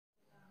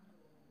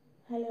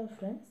Hello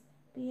friends,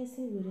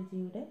 PSC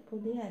ഗുരുജിയുടെ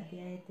പുതിയ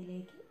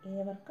അധ്യായത്തിലേക്ക്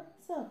ഏവർക്കും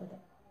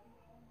സ്വാഗതം.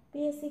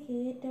 PSCക്ക്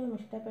ഏറ്റവും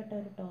ഇഷ്ടപ്പെട്ട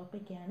ഒരു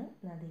ടോപ്പിക്കാണ്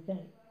നദികൾ.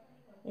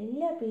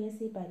 എല്ലാ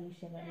PSC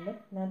പരീക്ഷകളിലും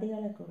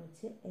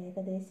നദികളെക്കുറിച്ച്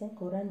ഏകദേശം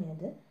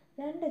കുറഞ്ഞത്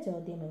 2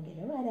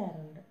 ചോദ്യമെങ്കിലും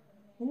വരാറുണ്ട്.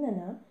 ഇന്ന്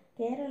നാം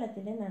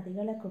കേരളത്തിലെ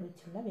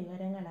നദികളെക്കുറിച്ചുള്ള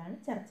വിവരങ്ങളാണ്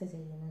ചർച്ച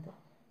ചെയ്യുന്നത്.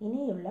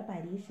 ഇനിയുള്ള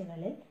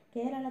പരീക്ഷകളിൽ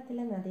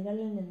കേരളത്തിലെ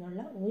നദികളിൽ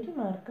നിന്നുള്ള 1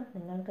 മാർക്കും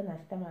നിങ്ങൾക്ക്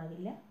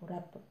നഷ്ടമാകില്ല,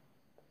 ഉറപ്പ്.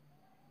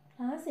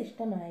 ക്ലാസ്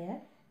ഇഷ്ടമായാൽ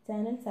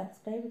ചാനൽ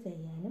സബ്സ്ക്രൈബ്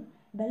ചെയ്യാനും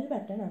ബെൽ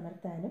ബട്ടൺ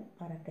അമർത്താനും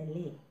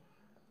മറക്കല്ലേ.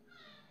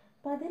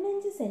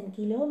 15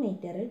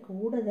 കിലോമീറ്ററിൽ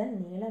കൂടുതൽ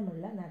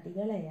നീളമുള്ള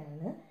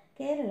നദികളെയാണ്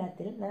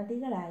കേരളത്തിൽ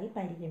നദികളായി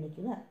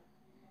പരിഗണിക്കുക.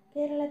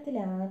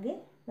 കേരളത്തിലാകെ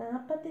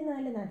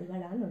 44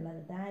 നദികളാണുള്ളത്.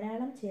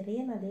 ധാരാളം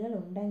ചെറിയ നദികൾ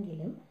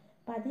ഉണ്ടെങ്കിലും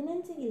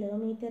 15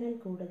 കിലോമീറ്ററിൽ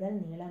കൂടുതൽ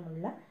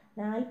നീളമുള്ള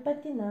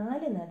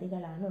 44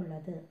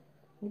 നദികളാണുള്ളത്.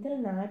 ഇതിൽ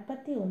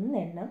 41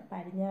 എണ്ണം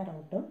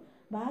പടിഞ്ഞാറോട്ടും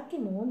ബാക്കി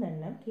 3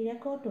 എണ്ണം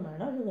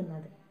കിഴക്കോട്ടുമാണ്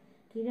ഒഴുകുന്നത്.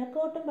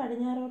 കിഴക്കോട്ടും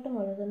പടിഞ്ഞാറോട്ടും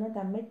ഒഴുകുന്ന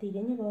തമ്മിൽ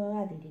തിരിഞ്ഞു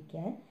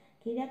പോകാതിരിക്കാൻ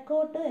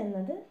കിഴക്കോട്ട്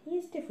എന്നത്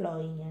ഈസ്റ്റ്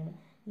ഫ്ലോയിങ് ആണ്.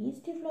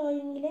 ഈസ്റ്റ്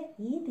ഫ്ലോയിങ്ങിലെ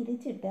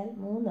തിരിച്ചിട്ടാൽ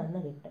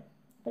 3 കിട്ടും.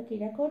 അപ്പോൾ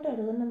കിഴക്കോട്ട്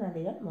ഒഴുകുന്ന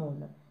നദികൾ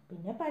 3.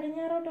 പിന്നെ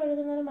പടിഞ്ഞാറോട്ട്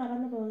ഒഴുകുന്നത്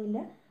മറന്നു പോകില്ല.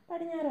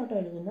 പടിഞ്ഞാറോട്ട്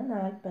ഒഴുകുന്ന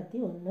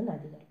 41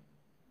 നദികൾ.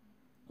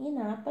 ഈ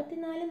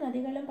 44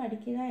 നദികളും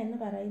പഠിക്കുക എന്ന്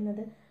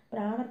പറയുന്നത്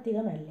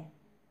പ്രാവർത്തികമല്ല,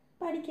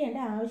 പഠിക്കേണ്ട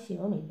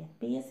ആവശ്യവുമില്ല.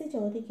 PSC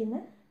ചോദിക്കുന്ന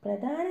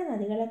പ്രധാന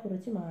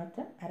നദികളെക്കുറിച്ച്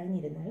മാത്രം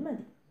അറിഞ്ഞിരുന്നാൽ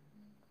മതി.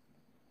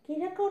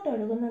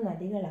 കിഴക്കോട്ടൊഴുകുന്ന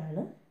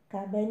നദികളാണ്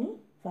കബനി,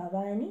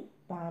 ഭവാനി,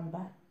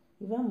 പാമ്പാർ.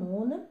 ഇവ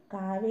 3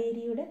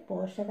 കാവേരിയുടെ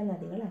പോഷക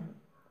നദികളാണ്.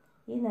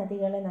 ഈ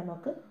നദികളെ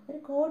നമുക്ക് ഒരു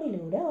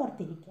കോഡിലൂടെ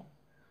ഓർത്തിരിക്കാം.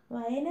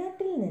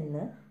 വയനാട്ടിൽ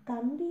നിന്ന്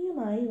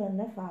കമ്പിയുമായി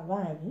വന്ന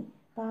ഭവാനി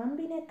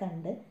പാമ്പിനെ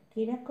കണ്ട്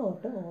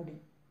കിഴക്കോട്ട് ഓടി,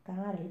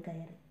 കാറിൽ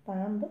കയറി.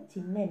 പാമ്പ്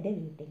ചിന്നൻ്റെ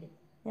വീട്ടിൽ.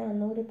 ഞാൻ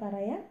ഒന്നുകൂടി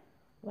പറയാം.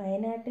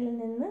 വയനാട്ടിൽ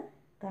നിന്ന്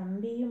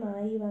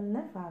കമ്പിയുമായി വന്ന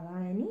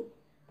ഭവാനി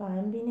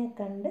പാമ്പിനെ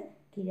കണ്ട്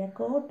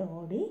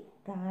കിഴക്കോട്ടോടി,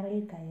 കാറിൽ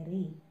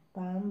കയറി.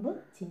 പാമ്പ്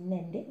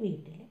ചിന്നൻ്റെ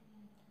വീട്ടിൽ.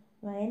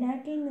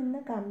 വയനാട്ടിൽ നിന്ന്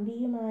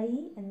കമ്പിയുമായി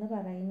എന്ന്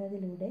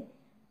പറയുന്നതിലൂടെ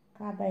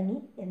കബനി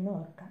എന്ന്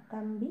ഓർക്കാം.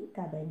 കമ്പി,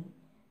 കബനി.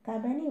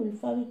 കബനി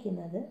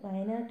ഉത്ഭവിക്കുന്നത്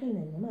വയനാട്ടിൽ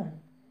നിന്നുമാണ്.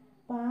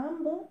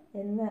 പാമ്പ്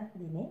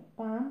എന്നതിനെ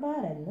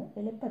പാമ്പാർ എന്ന്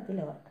എളുപ്പത്തിൽ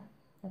ഓർക്കാം.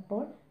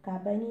 അപ്പോൾ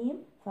കബനിയും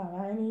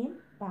ഭവാനിയും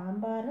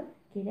പാമ്പാറും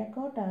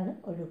കിഴക്കോട്ടാണ്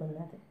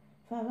ഒഴുകുന്നത്.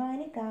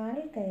 ഭവാനി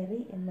കാറിൽ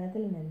കയറി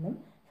എന്നതിൽ നിന്നും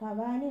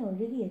ഭവാനി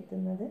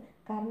ഒഴുകിയെത്തുന്നത്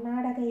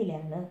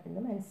കർണാടകയിലാണ്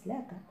എന്ന്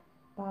മനസ്സിലാക്കാം.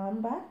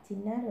 പാമ്പാർ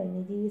ചിന്നാർ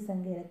വന്യജീവി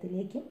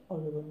സങ്കേതത്തിലേക്കും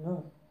ഒഴുകുന്നു.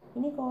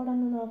 ഇനി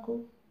കോഡൊന്ന് നോക്കൂ.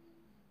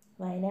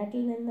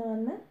 വയനാട്ടിൽ നിന്ന്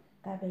വന്ന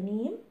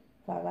കബനിയും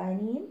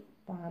ഭവാനിയും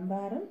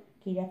പാമ്പാറും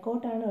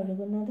കിഴക്കോട്ടാണ്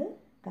ഒഴുകുന്നത്.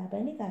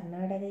 കബനി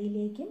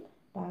കർണാടകയിലേക്കും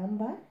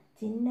പാമ്പാർ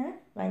ചിന്നാർ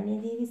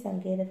വന്യജീവി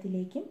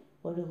സങ്കേതത്തിലേക്കും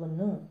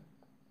ഒഴുകുന്നു.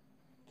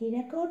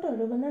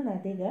 കിഴക്കോട്ടൊഴുകുന്ന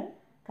നദികൾ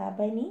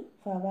കബനി,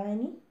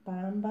 ഭവാനി,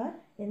 പാമ്പാർ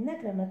എന്ന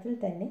ക്രമത്തിൽ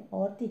തന്നെ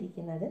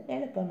ഓർത്തിരിക്കുന്നത്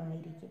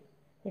എളുപ്പമായിരിക്കും.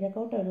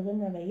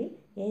 കിഴക്കോട്ടൊഴുകുന്നവയിൽ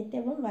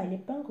ഏറ്റവും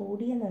വലിപ്പം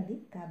കൂടിയ നദി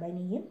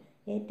കബനിയും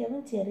ഏറ്റവും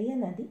ചെറിയ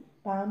നദി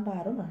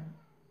പാമ്പാറുമാണ്.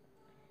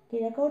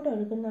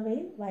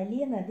 കിഴക്കോട്ടൊഴുകുന്നവയിൽ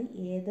വലിയ നദി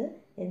ഏത്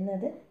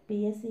എന്നത്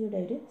PSCയുടെ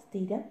ഒരു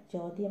സ്ഥിരം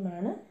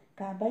ചോദ്യമാണ്.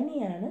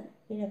 കബനിയാണ്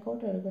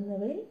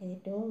കിഴക്കോട്ടൊഴുകുന്നവയിൽ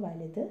ഏറ്റവും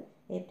വലുത്,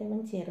 ഏറ്റവും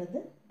ചെറുത്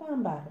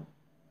പാമ്പാറും.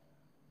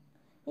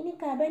 ഇനി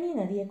കബനി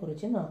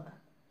നദിയെക്കുറിച്ച് നോക്കാം.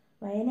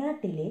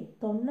 വയനാട്ടിലെ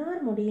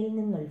തൊണ്ണാർമുടിയിൽ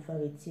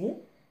നിന്നുത്ഭവിച്ച്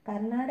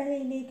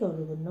കർണാടകയിലേക്ക്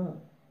ഒഴുകുന്നു.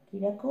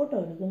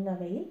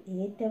 കിഴക്കോട്ടൊഴുകുന്നവയിൽ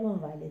ഏറ്റവും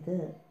വലുത്.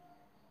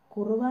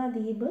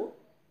 കുറുവാദ്വീപ്,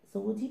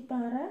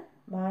 സൂചിപ്പാറ,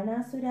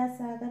 ബാണാസുര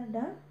സാഗർ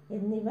ഡാം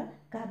എന്നിവ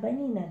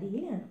കബനി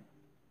നദിയിലാണ്.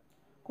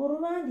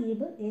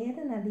 കുറുവാദ്വീപ്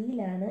ഏത്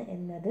നദിയിലാണ്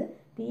എന്നത്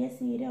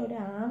PSCയുടെ ഒരു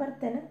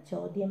ആവർത്തന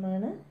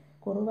ചോദ്യമാണ്.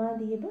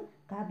 കുറുവാദ്വീപ്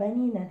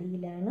കബനി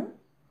നദിയിലാണ്.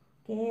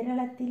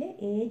 കേരളത്തിലെ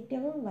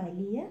ഏറ്റവും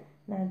വലിയ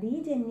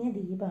നദീജന്യ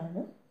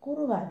ദ്വീപാണ്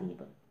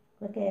കുറുവാദ്വീപ്.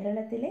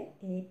 കേരളത്തിലെ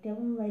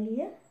ഏറ്റവും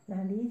വലിയ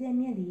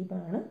നദീജന്യ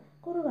ദ്വീപാണ്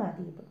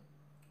കുറുവാദ്വീപ്.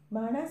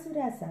 ബാണാസുര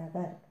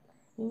സാഗർ.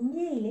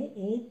 ഇന്ത്യയിലെ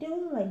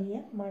ഏറ്റവും വലിയ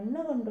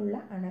മണ്ണ് കൊണ്ടുള്ള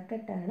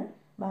അണക്കെട്ടാണ്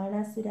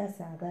ബാണാസുര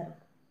സാഗർ.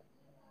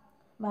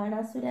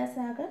 ബാണാസുര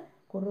സാഗർ,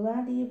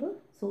 കുറുവാദ്വീപ്,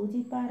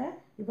 സൂചിപ്പാറ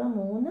ഇവ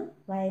 3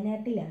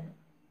 വയനാട്ടിലാണ്.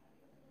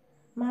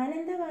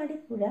 മാനന്തവാടി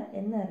പുഴ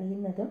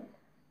എന്നറിയുന്നതും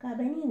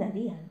കബനി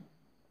നദിയാണ്.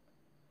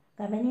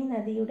 കബനി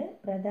നദിയുടെ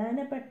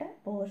പ്രധാനപ്പെട്ട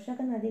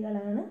പോഷക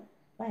നദികളാണ്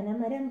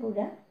പനമരം പുഴ,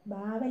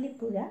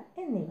 ബാവലിപ്പുഴ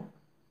എന്നിവ.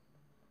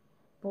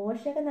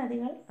 പോഷക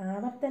നദികൾ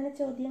ആവർത്തന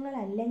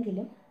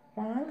ചോദ്യങ്ങളല്ലെങ്കിലും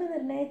റാങ്ക്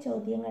നിർണയ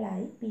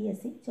ചോദ്യങ്ങളായി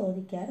PSC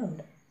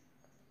ചോദിക്കാറുണ്ട്.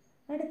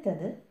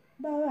 അടുത്തത്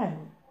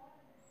ഭവാനി.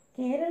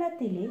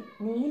 കേരളത്തിലെ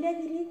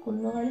നീലഗിരി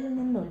കുന്നുകളിൽ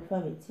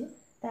നിന്നുത്ഭവിച്ച്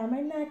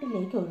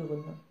തമിഴ്നാട്ടിലേക്ക്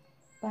ഒഴുകുന്നു.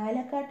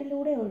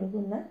 പാലക്കാട്ടിലൂടെ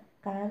ഒഴുകുന്ന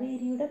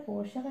കാവേരിയുടെ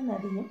പോഷക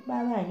നദിയും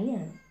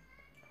ഭവാനിയാണ്.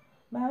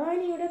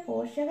 ഭവാനിയുടെ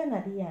പോഷക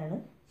നദിയാണ്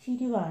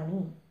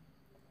ശിരുവാണി.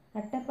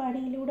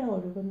 അട്ടപ്പാടിയിലൂടെ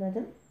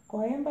ഒഴുകുന്നതും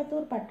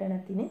കോയമ്പത്തൂർ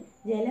പട്ടണത്തിന്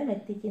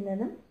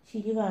ജലമെത്തിക്കുന്നതും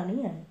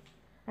ശിരുവാണിയാണ്.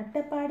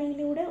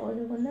 അട്ടപ്പാടിയിലൂടെ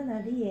ഒഴുകുന്ന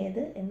നദി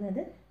ഏത്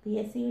എന്നത്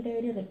PSCയുടെ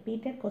ഒരു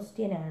റിപ്പീറ്റഡ്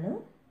ക്വസ്റ്റ്യൻ ആണ്.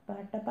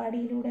 അപ്പോൾ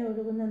അട്ടപ്പാടിയിലൂടെ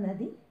ഒഴുകുന്ന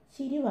നദി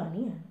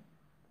ശിരുവാണിയാണ്.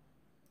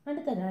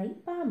 അടുത്തതായി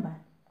പാമ്പാർ.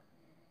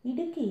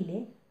 ഇടുക്കിയിലെ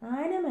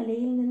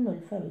ആനമലയിൽ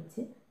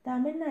നിന്നുത്ഭവിച്ച്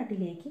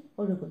തമിഴ്നാട്ടിലേക്ക്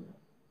ഒഴുകുന്നു.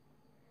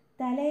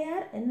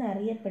 തലയാർ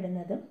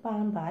എന്നറിയപ്പെടുന്നതും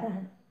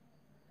പാമ്പാറാണ്.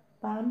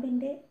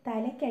 പാമ്പിൻ്റെ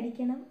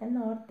തലയ്ക്കടിക്കണം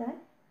എന്നോർത്താൽ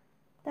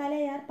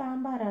തലയാർ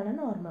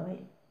പാമ്പാറാണെന്ന് ഓർമ്മ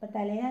വരും. അപ്പോൾ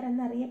തലയാർ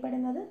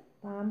എന്നറിയപ്പെടുന്നത്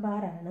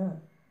പാമ്പാറാണ്.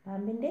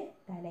 പാമ്പിൻ്റെ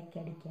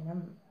തലയ്ക്കടിക്കണം.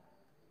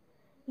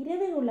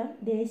 ഇരവികുളം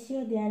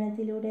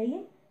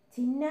ദേശീയോദ്യാനത്തിലൂടെയും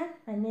ചിന്നാർ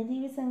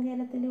വന്യജീവി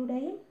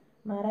സങ്കേതത്തിലൂടെയും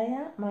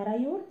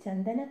മറയൂർ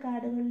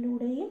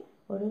ചന്ദനക്കാടുകളിലൂടെയും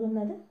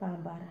ഒഴുകുന്നത്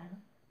പാമ്പാറാണ്.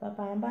 അപ്പോൾ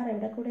പാമ്പാർ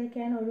എവിടെ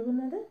കൂടെയൊക്കെയാണ്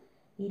ഒഴുകുന്നത്?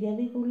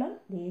 ഇരവികുളം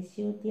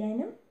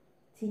ദേശീയോദ്യാനം,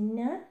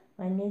 ചിന്നാർ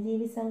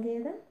വന്യജീവി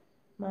സങ്കേതം,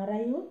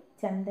 മറയൂർ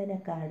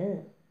ചന്ദനക്കാട്.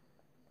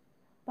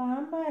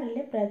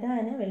 പാമ്പാറിലെ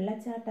പ്രധാന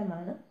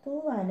വെള്ളച്ചാട്ടമാണ്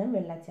തൂവാനം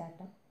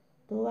വെള്ളച്ചാട്ടം.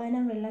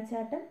 തൂവാനം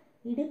വെള്ളച്ചാട്ടം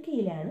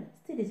ഇടുക്കിയിലാണ്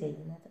സ്ഥിതി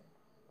ചെയ്യുന്നത്.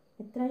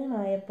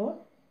 ഇത്രയുമായപ്പോൾ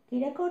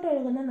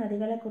കിഴക്കോട്ടൊഴുകുന്ന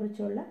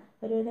നദികളെക്കുറിച്ചുള്ള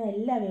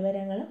എല്ലാ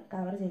വിവരങ്ങളും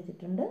കവർ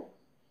ചെയ്തിട്ടുണ്ട്.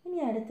 ഇനി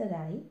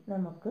അടുത്തതായി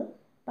നമുക്ക്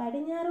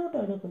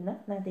പടിഞ്ഞാറോട്ടൊഴുകുന്ന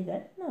നദികൾ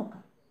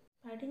നോക്കാം.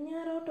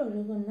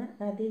 പടിഞ്ഞാറോട്ടൊഴുകുന്ന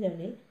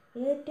നദികളിൽ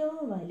ഏറ്റവും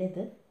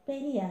വലുത്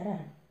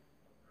പെരിയാറാണ്.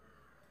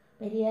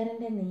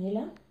 പെരിയാറിൻ്റെ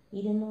നീളം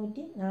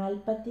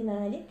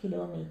 244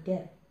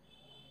 കിലോമീറ്റർ.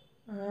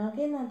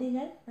 ആകെ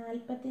നദികൾ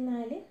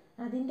 44,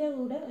 അതിൻ്റെ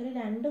കൂടെ ഒരു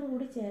 2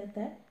 കൂടി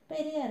ചേർത്താൽ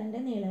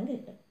പെരിയാറിൻ്റെ നീളം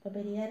കിട്ടും. അപ്പോൾ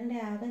പെരിയാറിൻ്റെ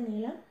ആകെ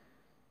നീളം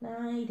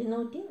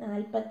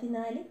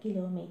 244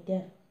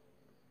 കിലോമീറ്റർ.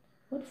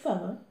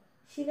 ഉത്ഭവം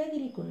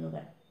ശിവഗിരി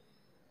കുന്നുകൾ.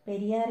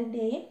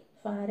 പെരിയാറിൻ്റെയും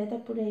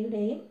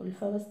ഭാരതപ്പുഴയുടെയും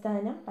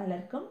ഉത്ഭവസ്ഥാനം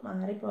പലർക്കും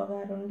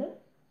മാറിപ്പോകാറുണ്ട്.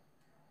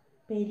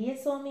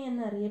 പെരിയസ്വാമി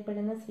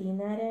എന്നറിയപ്പെടുന്ന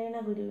ശ്രീനാരായണ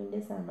ഗുരുവിൻ്റെ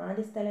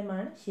സമാധി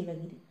സ്ഥലമാണ്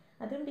ശിവഗിരി.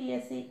 അതും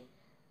PSC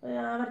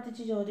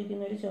ആവർത്തിച്ച്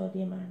ചോദിക്കുന്ന ഒരു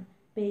ചോദ്യമാണ്.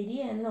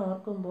 പെരിയ എന്ന്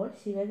ഓർക്കുമ്പോൾ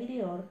ശിവഗിരി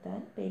ഓർത്താൽ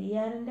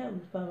പെരിയാറിൻ്റെ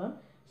ഉത്ഭവം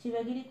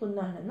ശിവഗിരി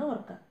കുന്നാണെന്ന്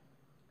ഓർക്കാം.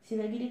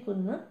 ശിവഗിരി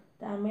കുന്ന്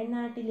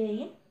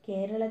തമിഴ്നാട്ടിലെയും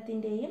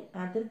കേരളത്തിൻ്റെയും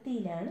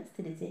അതിർത്തിയിലാണ്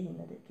സ്ഥിതി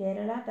ചെയ്യുന്നത്.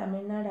 കേരള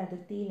തമിഴ്നാട്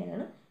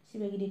അതിർത്തിയിലാണ്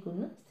ശിവഗിരി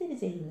കുന്ന് സ്ഥിതി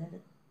ചെയ്യുന്നത്.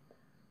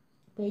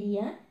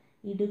 പെരിയാർ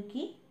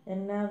ഇടുക്കി,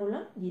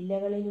 എറണാകുളം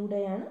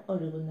ജില്ലകളിലൂടെയാണ്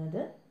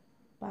ഒഴുകുന്നത്.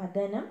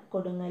 പതനം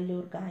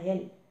കൊടുങ്ങല്ലൂർ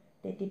കായൽ.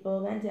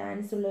 തെറ്റിപ്പോകാൻ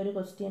ചാൻസ് ഉള്ളൊരു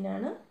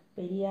ക്വസ്റ്റ്യനാണ്.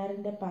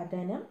 പെരിയാറിൻ്റെ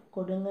പതനം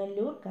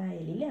കൊടുങ്ങല്ലൂർ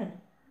കായലിലാണ്.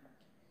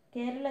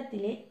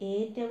 കേരളത്തിലെ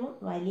ഏറ്റവും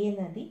വലിയ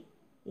നദി,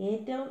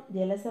 ഏറ്റവും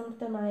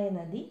ജലസമൃദ്ധമായ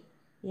നദി,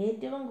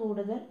 ഏറ്റവും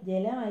കൂടുതൽ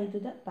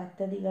ജലവൈദ്യുത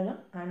പദ്ധതികളും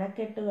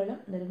അണക്കെട്ടുകളും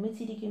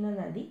നിർമ്മിച്ചിരിക്കുന്ന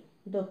നദി,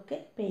 ഇതൊക്കെ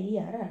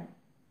പെരിയാറാണ്.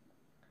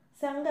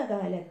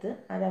 സംഘകാലത്ത്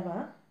അഥവാ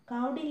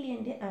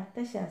കൗടില്യൻ്റെ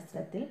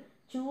അർത്ഥശാസ്ത്രത്തിൽ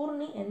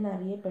ചൂർണി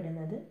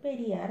എന്നറിയപ്പെടുന്നത്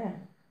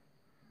പെരിയാറാണ്.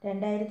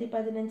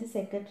 2015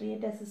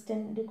 സെക്രട്ടേറിയറ്റ്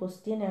അസിസ്റ്റൻ്റ്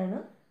ക്വസ്റ്റ്യനാണ്.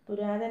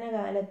 പുരാതന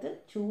കാലത്ത്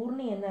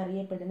ചൂർണി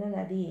എന്നറിയപ്പെടുന്ന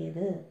നദി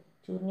ഏത്?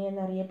 ചൂർണി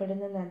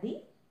എന്നറിയപ്പെടുന്ന നദി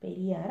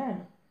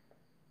പെരിയാറാണ്.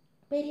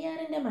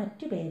 പെരിയാറിൻ്റെ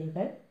മറ്റു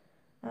പേരുകൾ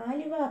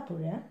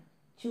ആലുവാപ്പുഴ,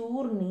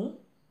 ചൂർണി,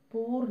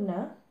 പൂർണ്ണ,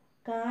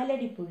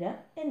 കാലടിപ്പുഴ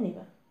എന്നിവ.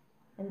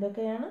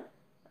 എന്തൊക്കെയാണ്?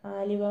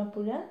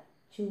 ആലുവാപ്പുഴ,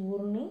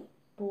 ചൂർണി,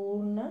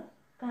 പൂർണ്ണ,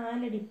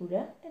 കാലടിപ്പുഴ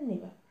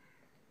എന്നിവ.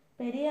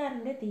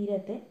 പെരിയാറിൻ്റെ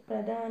തീരത്തെ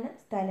പ്രധാന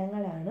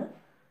സ്ഥലങ്ങളാണ്.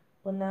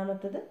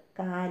 ഒന്നാമത്തത്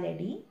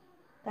കാലടി.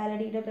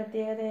 കാലടിയുടെ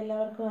പ്രത്യേകത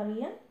എല്ലാവർക്കും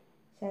അറിയാം.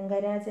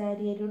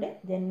 ശങ്കരാചാര്യരുടെ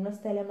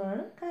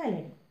ജന്മസ്ഥലമാണ്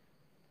കാലടി.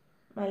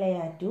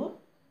 മലയാറ്റൂർ.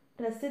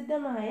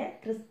 പ്രസിദ്ധമായ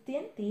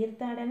ക്രിസ്ത്യൻ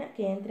തീർത്ഥാടന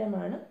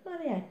കേന്ദ്രമാണ്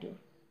മലയാറ്റൂർ.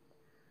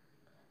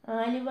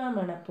 ആലുവ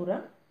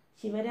മണപ്പുറം.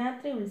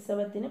 ശിവരാത്രി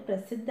ഉത്സവത്തിന്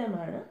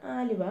പ്രസിദ്ധമാണ്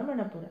ആലുവ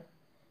മണപ്പുറം.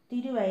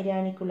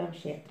 തിരുവൈരാണിക്കുളം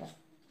ക്ഷേത്രം.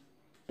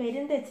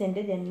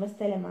 പെരുന്തച്ഛൻ്റെ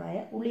ജന്മസ്ഥലമായ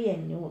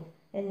ഉളിയന്നൂർ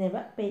എന്നിവ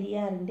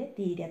പെരിയാറിൻ്റെ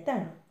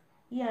തീരത്താണ്.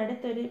 ഈ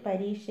അടുത്തൊരു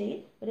പരീക്ഷയിൽ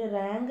ഒരു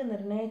റാങ്ക്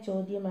നിർണയ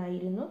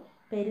ചോദ്യമായിരുന്നു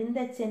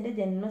പെരുന്തച്ഛൻ്റെ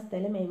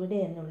ജന്മസ്ഥലം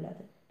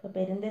എവിടെയെന്നുള്ളത്. അപ്പോൾ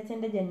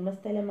പെരുന്തച്ഛൻ്റെ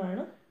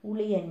ജന്മസ്ഥലമാണ്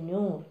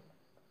ഉളിയന്നൂർ.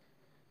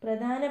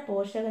 പ്രധാന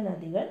പോഷക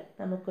നദികൾ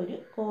നമുക്കൊരു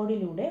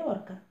കോഡിലൂടെ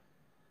ഓർക്കാം.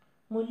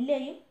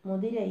 മുല്ലയും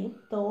മുതിരയും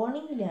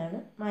തോണിയിലാണ്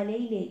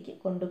മലയിലേക്ക്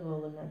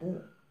കൊണ്ടുപോകുന്നത്.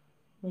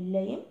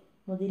 മുല്ലയും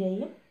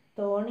മുതിരയും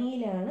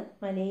തോണിയിലാണ്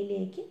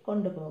മലയിലേക്ക്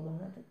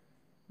കൊണ്ടുപോകുന്നത്.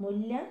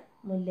 മുല്ല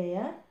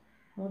മുല്ലയാർ,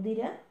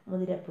 മുതിര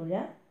മുതിരപ്പുഴ,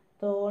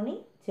 തോണി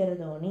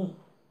ചെറുതോണി,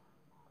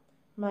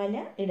 മല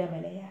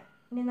ഇടമലയാർ.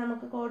 ഇനി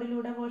നമുക്ക്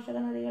കോഡിലൂടെ പോഷക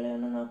നദികളെ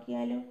ഒന്ന്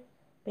നോക്കിയാലോ.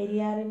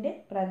 പെരിയാറിൻ്റെ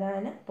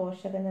പ്രധാന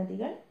പോഷക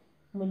നദികൾ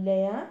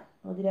മുല്ലയാർ,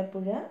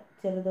 മുതിരപ്പുഴ,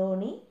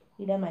 ചെറുതോണി,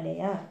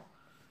 ഇടമലയാർ.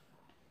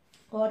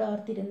 കോഡ്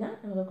ഓർത്തിരുന്ന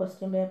നമുക്ക്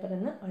ക്വസ്റ്റ്യൻ പേപ്പറിൽ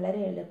നിന്ന് വളരെ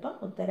എളുപ്പം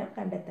ഉത്തരം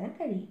കണ്ടെത്താൻ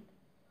കഴിയും.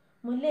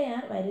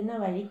 മുല്ലയാർ വരുന്ന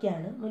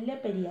വഴിക്കാണ്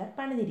മുല്ലപ്പെരിയാർ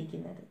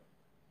പണിതിരിക്കുന്നത്.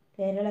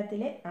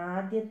 കേരളത്തിലെ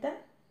ആദ്യത്തെ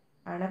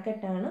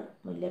അണക്കെട്ടാണ്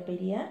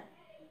മുല്ലപ്പെരിയാർ.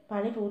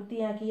 പണി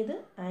പൂർത്തിയാക്കിയത്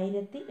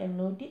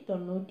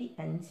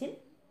 1895.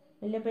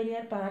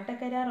 മുല്ലപ്പെരിയാർ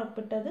പാട്ടക്കരാർ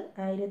ഒപ്പിട്ടത്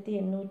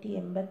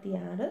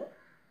 1886.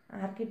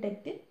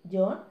 Architect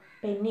John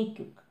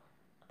പെന്നിക്യുക്ക്.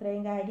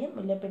 ഇത്രയും കാര്യം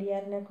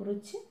മുല്ലപ്പെരിയാറിനെ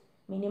കുറിച്ച്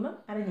മിനിമം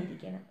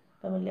അറിഞ്ഞിരിക്കണം.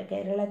 അപ്പോൾ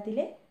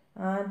കേരളത്തിലെ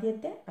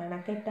ആദ്യത്തെ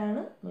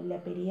അണക്കെട്ടാണ്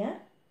മുല്ലപ്പെരിയാർ.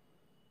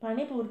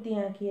 പണി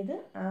പൂർത്തിയാക്കിയത്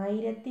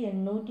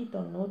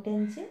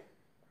 1895.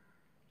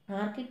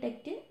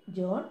 Architect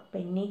John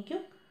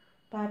പെന്നിക്യുക്ക്.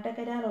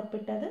 പാട്ടക്കരാർ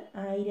ഒപ്പിട്ടത്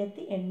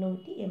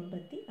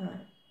 1886.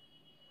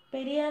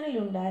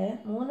 പെരിയാറിലുണ്ടായ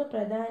 3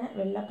 പ്രധാന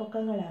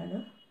വെള്ളപ്പൊക്കങ്ങളാണ്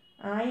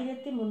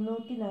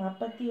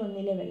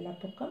 1341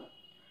 വെള്ളപ്പൊക്കം,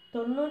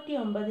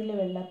 99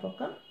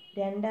 വെള്ളപ്പൊക്കം,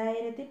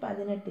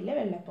 2018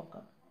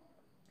 വെള്ളപ്പൊക്കം.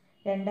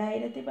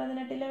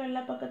 2018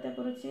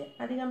 വെള്ളപ്പൊക്കത്തെക്കുറിച്ച്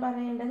അധികം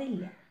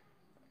പറയേണ്ടതില്ല.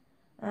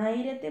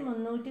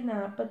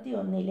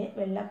 1341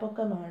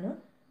 വെള്ളപ്പൊക്കമാണ്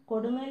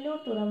കൊടുങ്ങല്ലൂർ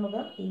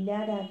തുറമുഖം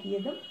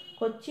ഇല്ലാതാക്കിയതും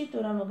കൊച്ചി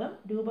തുറമുഖം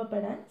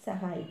രൂപപ്പെടാൻ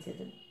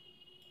സഹായിച്ചത്.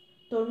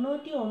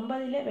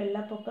 99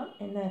 വെള്ളപ്പൊക്കം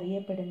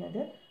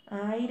എന്നറിയപ്പെടുന്നത്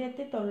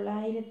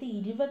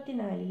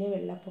 1924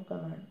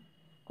 വെള്ളപ്പൊക്കമാണ്.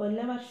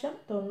 കൊല്ലവർഷം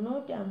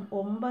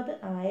 99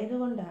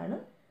 ആയതുകൊണ്ടാണ്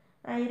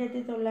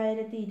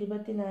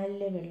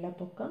 1924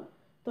 വെള്ളപ്പൊക്കം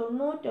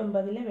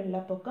 99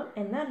 വെള്ളപ്പൊക്കം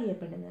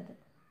എന്നറിയപ്പെടുന്നത്.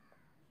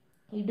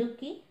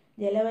 ഇടുക്കി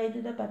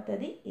ജലവൈദ്യുത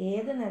പദ്ധതി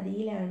ഏത്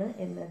നദിയിലാണ്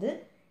എന്നത്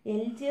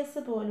LGS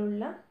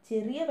പോലുള്ള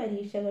ചെറിയ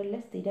പരീക്ഷകളിലെ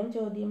സ്ഥിരം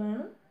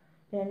ചോദ്യമാണ്.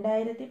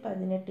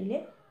 2018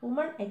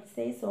 വുമൺ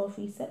എക്സൈസ്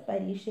ഓഫീസർ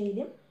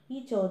പരീക്ഷയിലും ഈ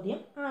ചോദ്യം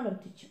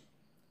ആവർത്തിച്ചു.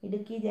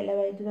 ഇടുക്കി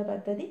ജലവൈദ്യുത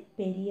പദ്ധതി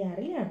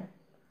പെരിയാറിലാണ്.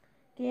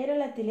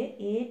 കേരളത്തിലെ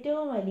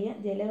ഏറ്റവും വലിയ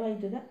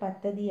ജലവൈദ്യുത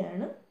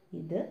പദ്ധതിയാണ്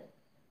ഇത്.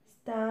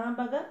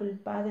 സ്ഥാപക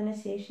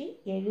ഉൽപാദനശേഷി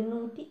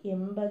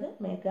 780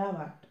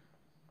 മെഗാവാട്ട്.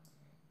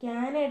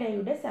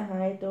 കാനഡയുടെ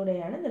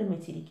സഹായത്തോടെയാണ്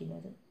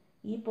നിർമ്മിച്ചിരിക്കുന്നത്.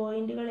 ഈ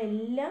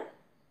പോയിന്റുകളെല്ലാം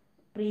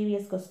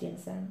പ്രീവിയസ്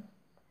ക്വസ്റ്റ്യൻസ് ആണ്.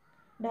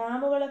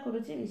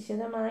 ഡാമുകളെക്കുറിച്ച്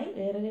വിശദമായി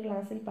വേറൊരു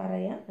ക്ലാസ്സിൽ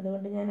പറയാം.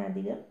 അതുകൊണ്ട് ഞാൻ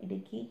അധികം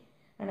ഇടുക്കി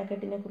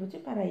അണക്കെട്ടിനെ കുറിച്ച്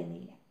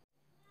പറയുന്നില്ല.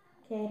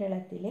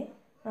 കേരളത്തിലെ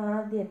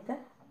ആദ്യത്തെ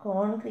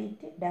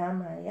കോൺക്രീറ്റ്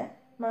ഡാമായ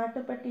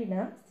മാട്ടുപ്പെട്ടി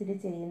ഡാം സ്ഥിതി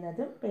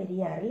ചെയ്യുന്നതും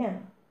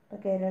പെരിയാറിലാണ്. അപ്പോൾ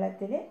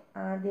കേരളത്തിലെ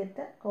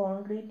ആദ്യത്തെ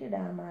കോൺക്രീറ്റ്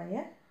ഡാമായ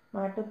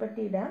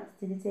മാട്ടുപ്പെട്ടി ഡാം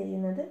സ്ഥിതി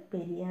ചെയ്യുന്നത്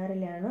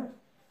പെരിയാറിലാണ്.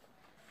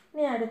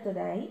 ഇനി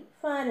അടുത്തതായി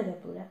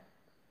ഭാരതപ്പുഴ.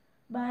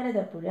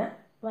 ഭാരതപ്പുഴ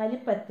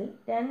വലിപ്പത്തിൽ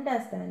 2ാം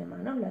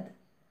സ്ഥാനമാണുള്ളത്.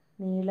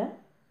 നീളം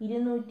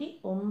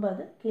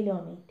 209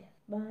 കിലോമീറ്റർ.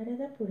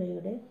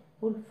 ഭാരതപ്പുഴയുടെ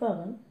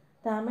ഉത്ഭവം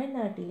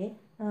തമിഴ്നാട്ടിലെ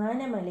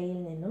ആനമലയിൽ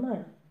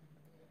നിന്നുമാണ്.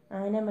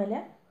 ആനമല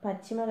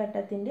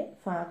പശ്ചിമഘട്ടത്തിൻ്റെ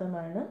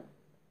ഭാഗമാണ്.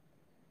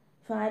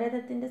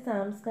 ഭാരതത്തിൻ്റെ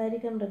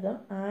സാംസ്കാരിക മൃഗം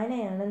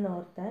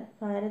ആനയാണെന്നോർത്താൽ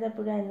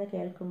ഭാരതപ്പുഴ എന്ന്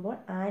കേൾക്കുമ്പോൾ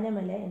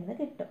ആനമല എന്ന്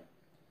കിട്ടും.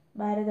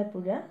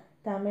 ഭാരതപ്പുഴ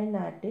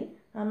തമിഴ്നാട്ടിൽ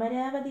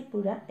അമരാവതി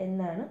പുഴ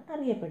എന്നാണ്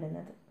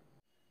അറിയപ്പെടുന്നത്.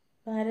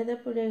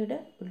 ഭാരതപ്പുഴയുടെ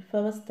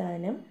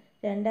ഉത്ഭവസ്ഥാനം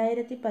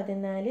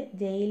 2014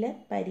 ജയിലർ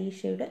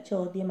പരീക്ഷയുടെ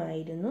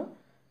ചോദ്യമായിരുന്നു.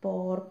 അപ്പോൾ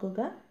ഓർക്കുക,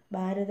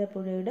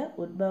 ഭാരതപ്പുഴയുടെ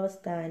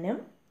ഉത്ഭവസ്ഥാനം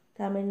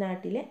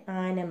തമിഴ്നാട്ടിലെ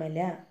ആനമല.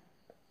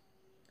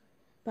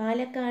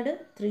 പാലക്കാട്,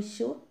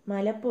 തൃശ്ശൂർ,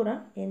 മലപ്പുറം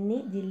എന്നീ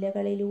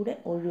ജില്ലകളിലൂടെ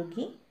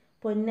ഒഴുകി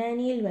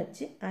പൊന്നാനിയിൽ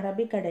വച്ച്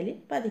അറബിക്കടലിൽ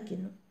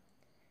പതിക്കുന്നു.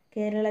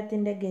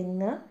 കേരളത്തിൻ്റെ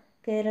ഗംഗ,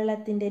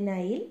 കേരളത്തിൻ്റെ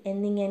നൈൽ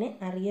എന്നിങ്ങനെ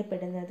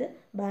അറിയപ്പെടുന്നത്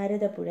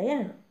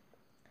ഭാരതപ്പുഴയാണ്.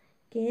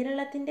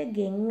 കേരളത്തിൻ്റെ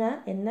ഗംഗ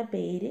എന്ന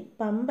പേര്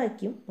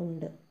പമ്പയ്ക്കും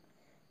ഉണ്ട്.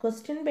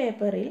 ക്വസ്റ്റ്യൻ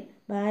പേപ്പറിൽ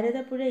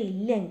ഭാരതപ്പുഴ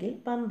ഇല്ലെങ്കിൽ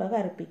പമ്പ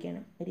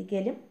കറുപ്പിക്കണം.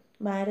 ഒരിക്കലും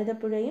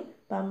ഭാരതപ്പുഴയും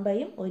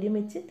പമ്പയും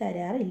ഒരുമിച്ച്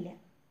തരാറില്ല.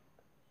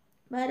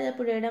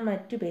 ഭാരതപ്പുഴയുടെ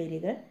മറ്റു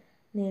പേരുകൾ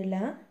നിള,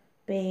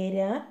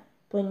 പേരാർ,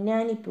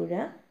 പൊന്നാനിപ്പുഴ,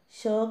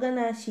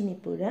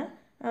 ശോകനാശിനിപ്പുഴ,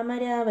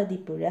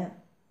 അമരാവതിപ്പുഴ.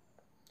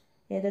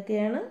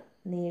 ഏതൊക്കെയാണ്?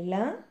 നിള,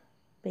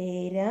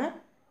 പേരാർ,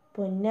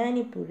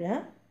 പൊന്നാനിപ്പുഴ,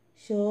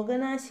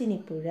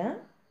 ശോകനാശിനിപ്പുഴ,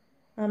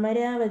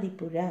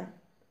 അമരാവതിപ്പുഴ.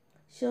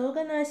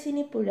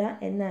 ശോകനാശിനിപ്പുഴ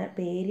എന്ന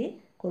പേര്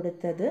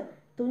കൊടുത്തത്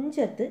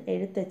തുഞ്ചത്ത്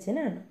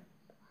എഴുത്തച്ഛനാണ്.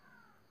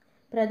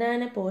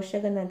 പ്രധാന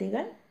പോഷക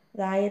നദികൾ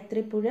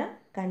ഗായത്രിപ്പുഴ,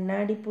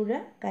 കണ്ണാടിപ്പുഴ,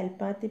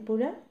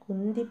 കൽപ്പാത്തിപ്പുഴ,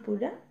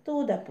 കുന്തിപ്പുഴ,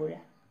 തൂതപ്പുഴ.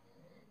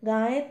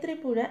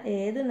 ഗായത്രിപ്പുഴ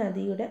ഏത്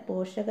നദിയുടെ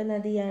പോഷക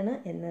നദിയാണ്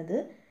എന്നത്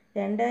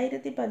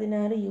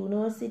 2016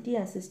 യൂണിവേഴ്സിറ്റി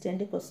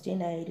അസിസ്റ്റൻ്റ് ക്വസ്റ്റ്യൻ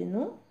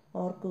ആയിരുന്നു.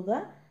 ഓർക്കുക,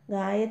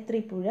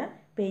 ഗായത്രിപ്പുഴ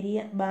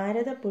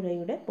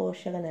ഭാരതപ്പുഴയുടെ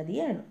പോഷക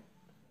നദിയാണ്.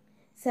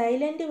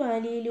 സൈലന്റ്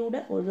വാലിയിലൂടെ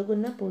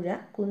ഒഴുകുന്ന പുഴ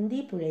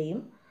കുന്തിപ്പുഴയും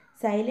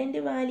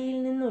സൈലന്റ് വാലിയിൽ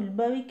നിന്ന്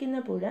ഉത്ഭവിക്കുന്ന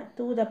പുഴ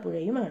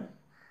തൂതപ്പുഴയുമാണ്.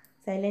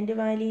 സൈലന്റ്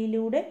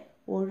വാലിയിലൂടെ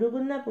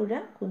ഒഴുകുന്ന പുഴ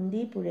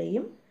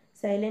കുന്തിപ്പുഴയും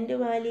സൈലന്റ്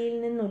വാലിയിൽ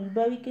നിന്ന്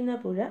ഉത്ഭവിക്കുന്ന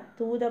പുഴ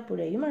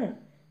തൂതപ്പുഴയുമാണ്.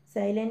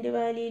 സൈലന്റ്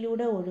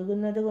വാലിയിലൂടെ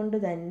ഒഴുകുന്നത് കൊണ്ട്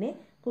തന്നെ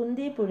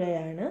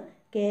കുന്തിപ്പുഴയാണ്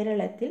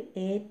കേരളത്തിൽ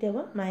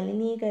ഏറ്റവും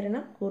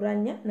മലിനീകരണം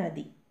കുറഞ്ഞ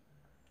നദി.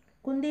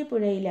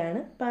 കുന്തിപ്പുഴയിലാണ്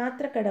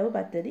പാത്രക്കടവ്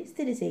പദ്ധതി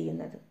സ്ഥിതി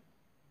ചെയ്യുന്നത്.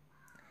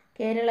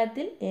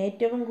 കേരളത്തിൽ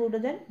ഏറ്റവും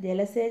കൂടുതൽ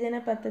ജലസേചന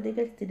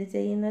പദ്ധതികൾ സ്ഥിതി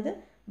ചെയ്യുന്നത്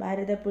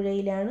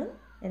ഭാരതപ്പുഴയിലാണ്.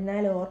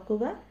 എന്നാൽ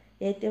ഓർക്കുക,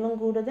 ഏറ്റവും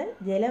കൂടുതൽ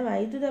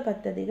ജലവൈദ്യുത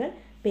പദ്ധതികൾ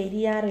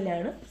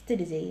പെരിയാറിലാണ്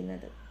സ്ഥിതി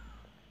ചെയ്യുന്നത്.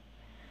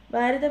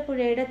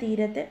 ഭാരതപ്പുഴയുടെ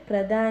തീരത്തെ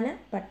പ്രധാന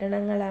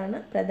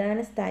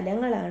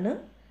സ്ഥലങ്ങളാണ്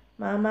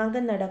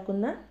മാമാങ്കം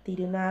നടക്കുന്ന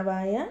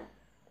തിരുനാവായ.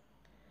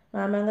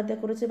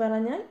 മാമാങ്കത്തെക്കുറിച്ച്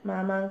പറഞ്ഞാൽ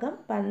മാമാങ്കം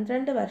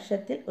 12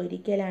 വർഷത്തിൽ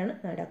ഒരിക്കലാണ്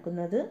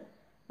നടക്കുന്നത്.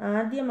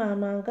 ആദ്യ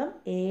മാമാങ്കം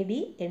AD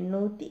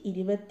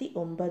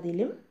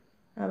 829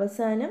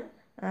 അവസാനം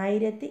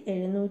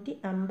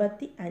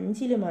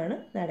 1755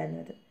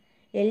 നടന്നത്.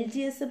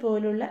 LGS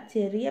പോലുള്ള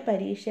ചെറിയ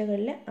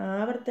പരീക്ഷകളിലെ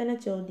ആവർത്തന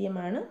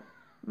ചോദ്യമാണ്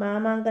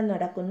മാമാങ്കം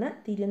നടക്കുന്ന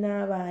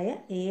തിരുനാവായ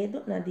ഏതു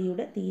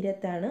നദിയുടെ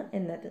തീരത്താണ്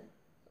എന്നത്.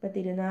 അപ്പോൾ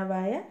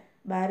തിരുനാവായ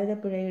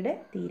ഭാരതപ്പുഴയുടെ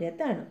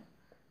തീരത്താണ്.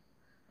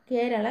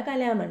 കേരള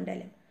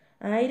കലാമണ്ഡലം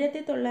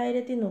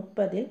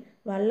 1930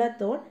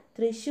 വള്ളത്തോൾ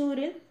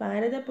തൃശ്ശൂരിൽ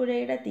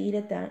ഭാരതപ്പുഴയുടെ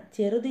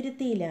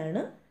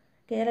ചെറുതുരുത്തിയിലാണ്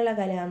കേരള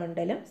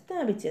കലാമണ്ഡലം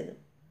സ്ഥാപിച്ചത്.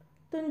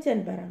 തുഞ്ചൻ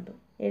പറമ്പ്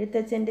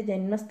എഴുത്തച്ഛൻ്റെ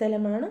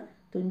ജന്മസ്ഥലമാണ്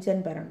തുഞ്ചൻ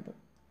പറമ്പ്.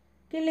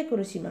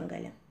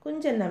 കിള്ളിക്കുറിശിമംഗലം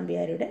കുഞ്ചൻ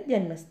നമ്പ്യാരുടെ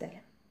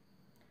ജന്മസ്ഥലം.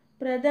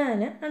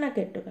 പ്രധാന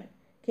അണക്കെട്ടുകൾ.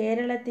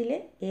 കേരളത്തിലെ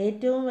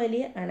ഏറ്റവും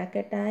വലിയ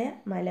അണക്കെട്ടായ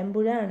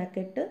മലമ്പുഴ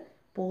അണക്കെട്ട്,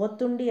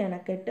 പോത്തുണ്ടി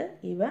അണക്കെട്ട്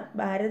ഇവ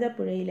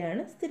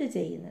ഭാരതപ്പുഴയിലാണ് സ്ഥിതി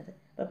ചെയ്യുന്നത്.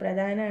 അപ്പോൾ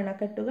പ്രധാന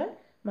അണക്കെട്ടുകൾ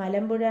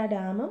മലമ്പുഴ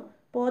ഡാമും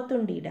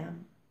പോത്തുണ്ടി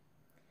ഡാമും.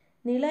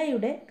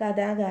 നിളയുടെ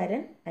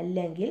കഥാകാരൻ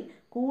അല്ലെങ്കിൽ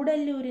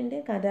കൂടല്ലൂരിൻ്റെ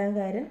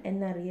കഥാകാരൻ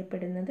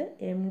എന്നറിയപ്പെടുന്നത്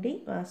MD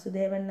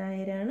വാസുദേവൻ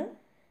നായരാണ്.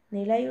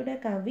 നിളയുടെ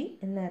കവി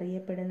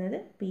എന്നറിയപ്പെടുന്നത്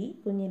P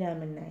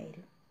കുഞ്ഞിരാമൻ നായർ.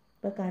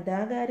 അപ്പോൾ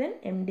കഥാകാരൻ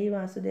MD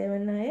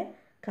വാസുദേവൻ നായർ,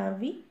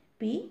 കവി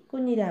P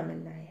കുഞ്ഞിരാമൻ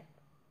നായർ.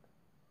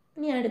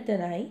 ഇനി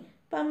അടുത്തതായി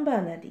പമ്പാ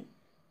നദി.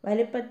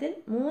 വലുപ്പത്തിൽ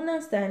 3-ാം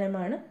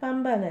സ്ഥാനമാണ്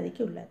പമ്പാ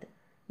നദിക്കുള്ളത്.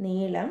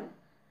 നീളം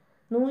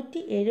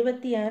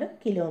 176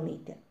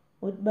 കിലോമീറ്റർ.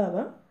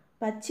 ഉദ്ഭവം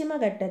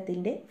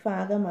പശ്ചിമഘട്ടത്തിൻ്റെ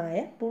ഭാഗമായ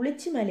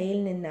പുളിച്ചിമലയിൽ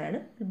നിന്നാണ്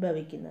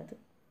ഉത്ഭവിക്കുന്നത്.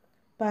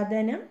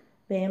 പതനം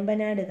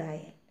വേമ്പനാട്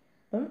കായൽ.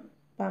 അപ്പം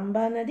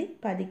പമ്പാ നദി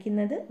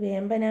പതിക്കുന്നത്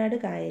വേമ്പനാട്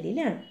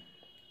കായലിലാണ്.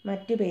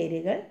 മറ്റു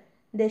പേരുകൾ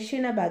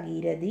ദക്ഷിണ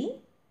ഭഗീരഥി,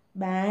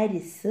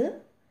 ബാരിസ്,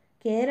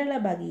 കേരള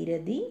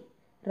ഭഗീരഥി,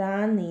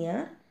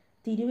 റാന്നിയാർ,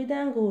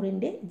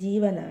 തിരുവിതാംകൂറിൻ്റെ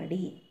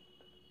ജീവനാഡി.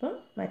 അപ്പം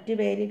മറ്റു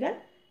പേരുകൾ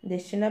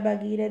ദക്ഷിണ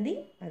ഭഗീരഥി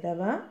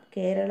അഥവാ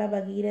കേരള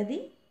ഭഗീരഥി,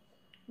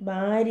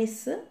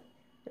 ബാരിസ്,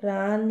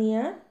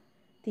 റാന്നിയാർ,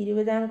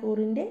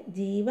 തിരുവിതാംകൂറിൻ്റെ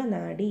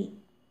ജീവനാഡി.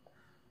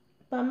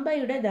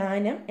 പമ്പയുടെ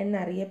ദാനം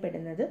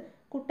എന്നറിയപ്പെടുന്നത്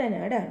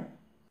കുട്ടനാടാണ്.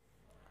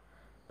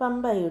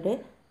 പമ്പയുടെ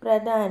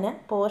പ്രധാന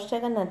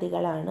പോഷക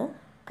നദികളാണ്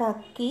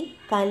കക്കി,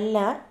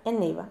 കല്ലാർ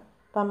എന്നിവ.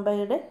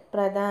 പമ്പയുടെ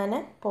പ്രധാന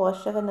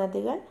പോഷക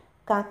നദികൾ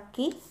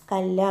കക്കി,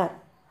 കല്ലാർ.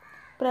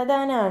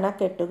 പ്രധാന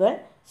അണക്കെട്ടുകൾ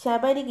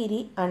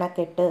ശബരിഗിരി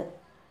അണക്കെട്ട്.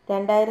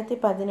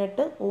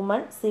 2018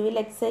 woman civil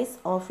excise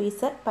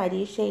officer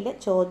പരീക്ഷയിലെ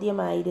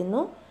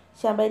ചോദ്യമായിരുന്നു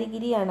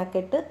Sabarigiri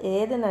അണക്കെട്ട്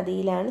ഏത്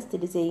നദിയിലാണ്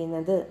സ്ഥിതി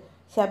ചെയ്യുന്നത്.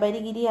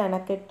 ശബരിഗിരി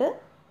അണക്കെട്ട്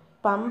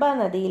പമ്പ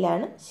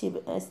നദിയിലാണ്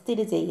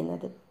സ്ഥിതി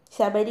ചെയ്യുന്നത്.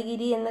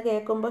 ശബരിഗിരി എന്ന്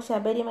കേൾക്കുമ്പോൾ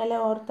ശബരിമല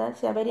ഓർത്താൽ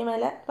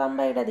ശബരിമല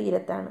പമ്പയുടെ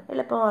തീരത്താണ്,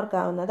 എളുപ്പം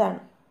ഓർക്കാവുന്നതാണ്.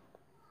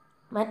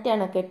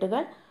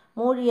 മറ്റണക്കെട്ടുകൾ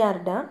മൂഴിയാർ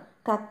ഡാം,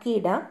 കക്കി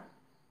ഡാം,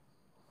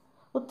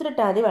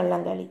 ഉത്രട്ടാതി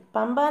വള്ളംകളി.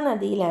 പമ്പാ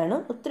നദിയിലാണ്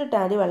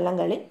ഉത്രട്ടാതി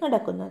വള്ളംകളി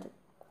നടക്കുന്നത്.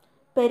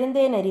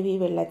 പെരുന്തേനരുവി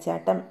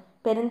വെള്ളച്ചാട്ടം.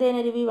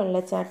 പെരുന്തേനരുവി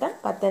വെള്ളച്ചാട്ടം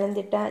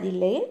പത്തനംതിട്ട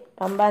ജില്ലയിൽ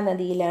പമ്പാ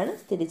നദിയിലാണ്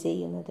സ്ഥിതി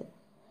ചെയ്യുന്നത്.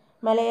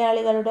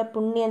 മലയാളികളുടെ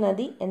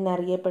പുണ്യനദി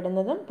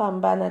എന്നറിയപ്പെടുന്നതും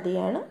പമ്പാ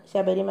നദിയാണ്.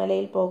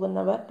 ശബരിമലയിൽ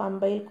പോകുന്നവർ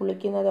പമ്പയിൽ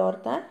കുളിക്കുന്നത്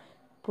ഓർത്താൽ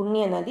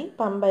പുണ്യനദി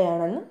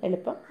പമ്പയാണെന്ന്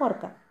എളുപ്പം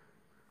ഓർക്കാം.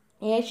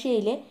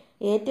 ഏഷ്യയിലെ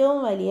ഏറ്റവും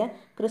വലിയ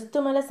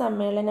ക്രിസ്തുമത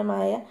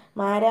സമ്മേളനമായ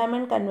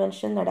മാരാമൺ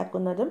കൺവെൻഷൻ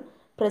നടക്കുന്നതും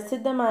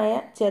പ്രസിദ്ധമായ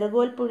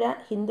ചെറുകോൽപ്പുഴ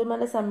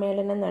ഹിന്ദുമത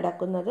സമ്മേളനം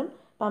നടക്കുന്നതും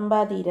പമ്പാ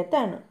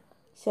തീരത്താണ്.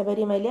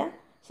 ശബരിമല,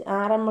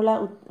 ആറന്മുള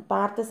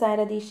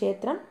പാർത്ഥസാരഥി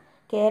ക്ഷേത്രം,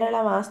 കേരള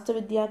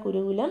വാസ്തുവിദ്യാ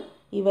ഗുരുകുലം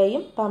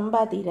ഇവയും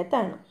പമ്പാ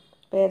തീരത്താണ്.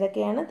 അപ്പോൾ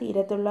ഏതൊക്കെയാണ്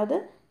തീരത്തുള്ളത്?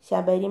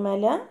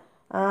 ശബരിമല,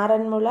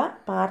 ആറന്മുള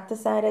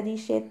പാർത്ഥസാരഥി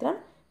ക്ഷേത്രം,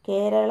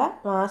 കേരള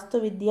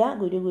വാസ്തുവിദ്യാ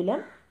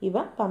ഗുരുകുലം ഇവ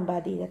പമ്പാ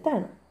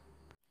തീരത്താണ്.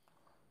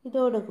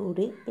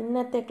 ഇതോടുകൂടി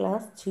ഇന്നത്തെ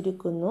ക്ലാസ്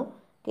ചുരുക്കുന്നു.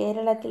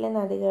 കേരളത്തിലെ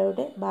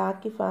നദികളുടെ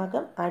ബാക്കി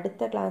ഭാഗം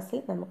അടുത്ത ക്ലാസ്സിൽ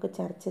നമുക്ക്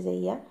ചർച്ച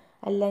ചെയ്യാം.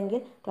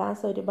 അല്ലെങ്കിൽ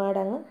ക്ലാസ്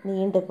ഒരുപാടങ്ങ്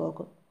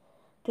നീണ്ടുപോകും.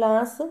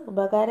 ക്ലാസ്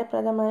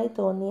ഉപകാരപ്രദമായി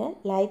തോന്നിയാൽ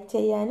ലൈക്ക്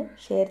ചെയ്യാനും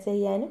ഷെയർ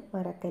ചെയ്യാനും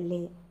മറക്കല്ലേ.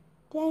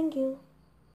 Thank you.